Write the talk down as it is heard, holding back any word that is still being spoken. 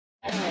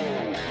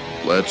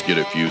Let's get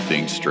a few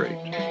things straight.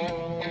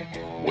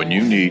 When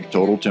you need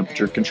total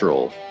temperature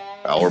control,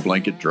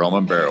 Powerblanket drum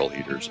and barrel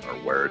heaters are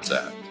where it's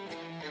at.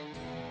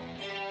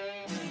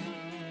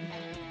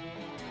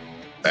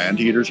 Band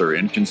heaters are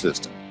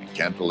inconsistent and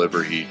can't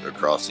deliver heat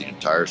across the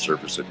entire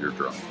surface of your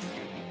drum.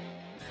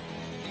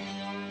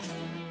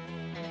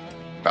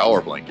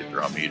 Powerblanket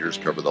drum heaters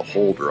cover the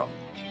whole drum,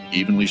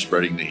 evenly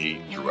spreading the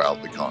heat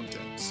throughout the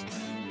contents.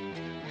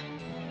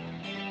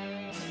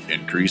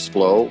 Increase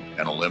flow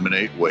and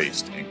eliminate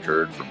waste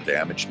incurred from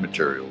damaged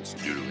materials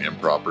due to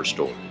improper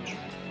storage.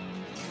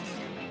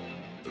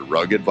 The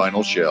rugged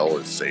vinyl shell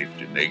is safe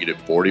to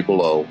 -40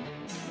 below,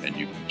 and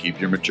you can keep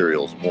your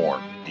materials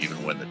warm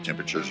even when the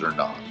temperatures are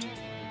not.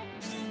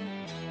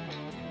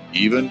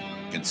 Even,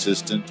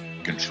 consistent,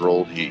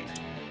 controlled heat.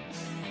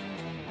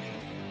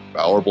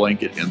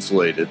 Powerblanket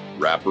insulated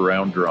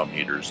wraparound drum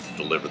heaters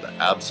deliver the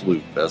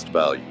absolute best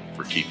value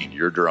for keeping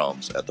your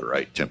drums at the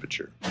right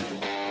temperature.